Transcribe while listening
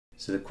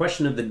So the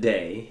question of the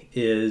day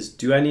is,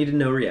 do I need to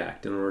know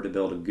React in order to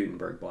build a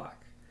Gutenberg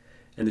block?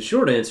 And the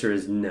short answer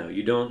is no,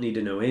 you don't need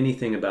to know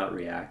anything about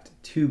React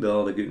to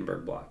build a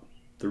Gutenberg block.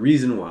 The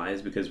reason why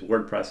is because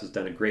WordPress has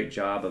done a great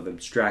job of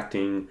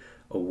abstracting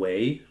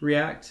away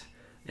React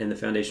and the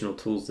foundational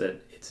tools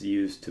that it's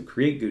used to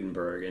create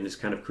Gutenberg, and it's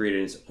kind of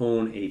created its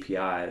own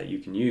API that you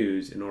can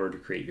use in order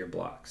to create your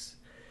blocks.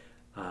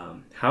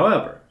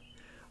 However,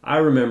 I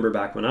remember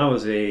back when I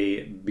was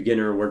a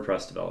beginner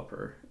WordPress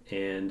developer,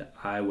 and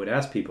I would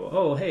ask people,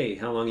 oh, hey,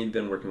 how long have you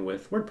been working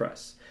with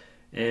WordPress?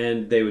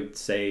 And they would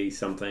say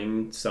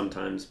something.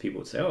 Sometimes people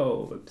would say,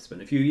 oh, it's been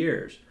a few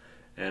years.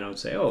 And I would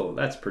say, oh,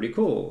 that's pretty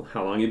cool.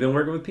 How long have you been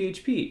working with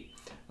PHP?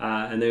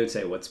 And they would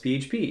say, what's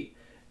PHP?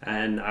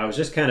 And I was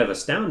just kind of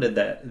astounded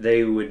that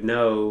they would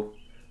know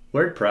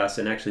WordPress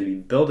and actually be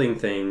building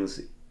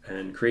things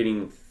and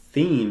creating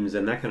themes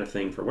and that kind of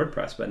thing for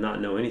WordPress, but not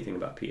know anything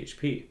about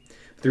PHP.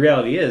 But the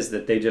reality is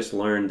that they just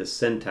learned the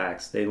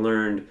syntax. They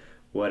learned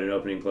what an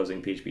opening and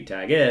closing PHP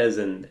tag is,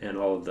 and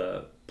all of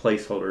the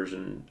placeholders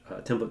and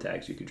template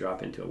tags you could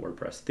drop into a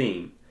WordPress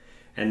theme.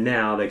 And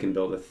now they can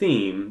build a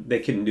theme. They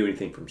couldn't do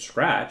anything from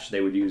scratch.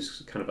 They would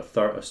use kind of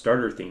a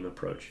starter theme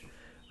approach,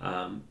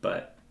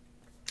 but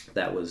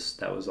that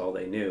was all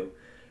they knew.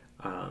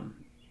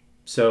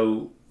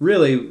 So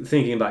really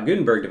thinking about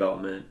Gutenberg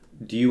development,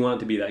 do you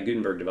want to be that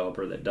Gutenberg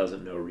developer that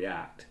doesn't know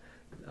React?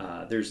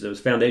 There's those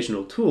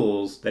foundational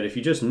tools that if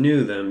you just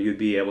knew them, you'd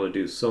be able to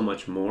do so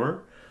much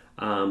more.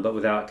 But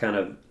without kind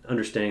of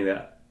understanding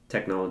that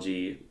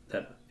technology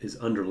that is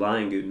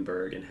underlying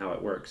Gutenberg and how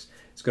it works,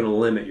 it's going to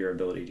limit your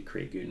ability to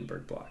create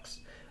Gutenberg blocks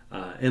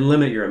and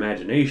limit your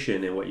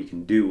imagination and what you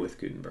can do with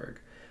Gutenberg.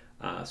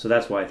 So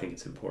that's why I think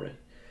it's important.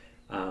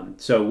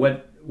 So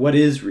what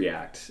is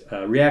React?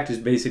 React is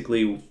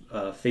basically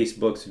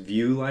Facebook's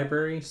view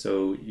library.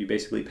 So you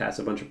basically pass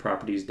a bunch of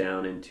properties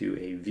down into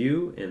a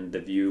view, and the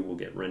view will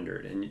get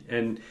rendered.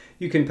 And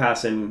you can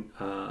pass in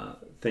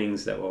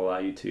things that will allow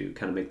you to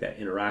kind of make that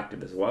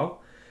interactive as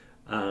well.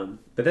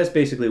 But that's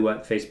basically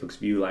what Facebook's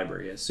view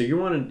library is. So you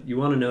want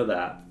to know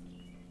that.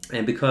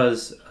 And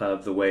because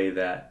of the way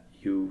that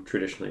you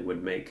traditionally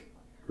would make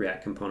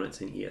React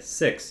components in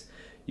ES6,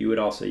 you would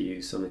also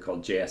use something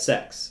called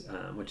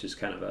JSX, which is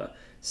kind of a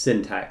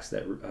syntax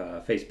that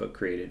Facebook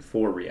created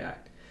for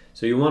React.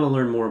 So you want to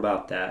learn more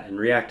about that, and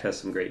React has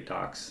some great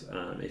docs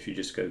if you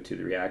just go to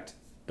the React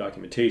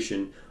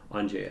documentation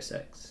on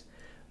JSX.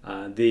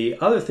 The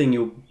other thing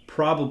you'll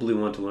probably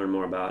want to learn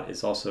more about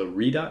is also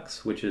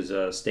Redux, which is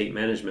a state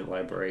management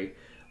library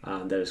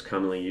that is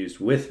commonly used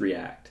with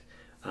React.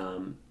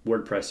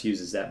 WordPress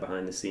uses that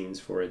behind the scenes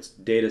for its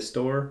data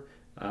store,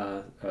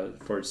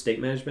 for its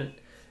state management.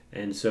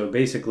 And so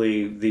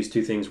basically these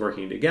two things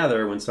working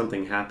together, when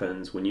something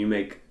happens, when you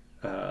make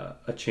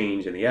a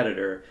change in the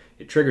editor,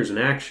 it triggers an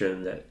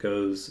action that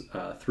goes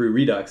through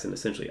Redux and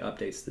essentially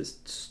updates this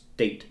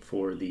state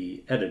for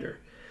the editor.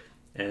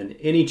 And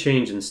any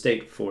change in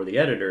state for the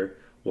editor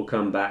will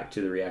come back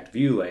to the React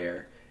view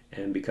layer.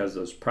 And because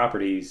those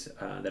properties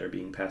that are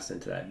being passed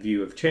into that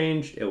view have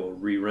changed, it will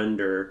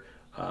re-render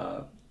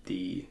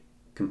the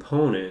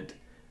component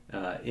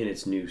in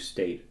its new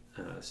state.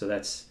 So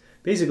that's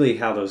basically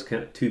how those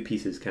two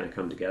pieces kind of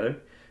come together.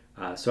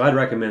 So I'd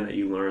recommend that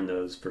you learn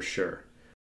those for sure.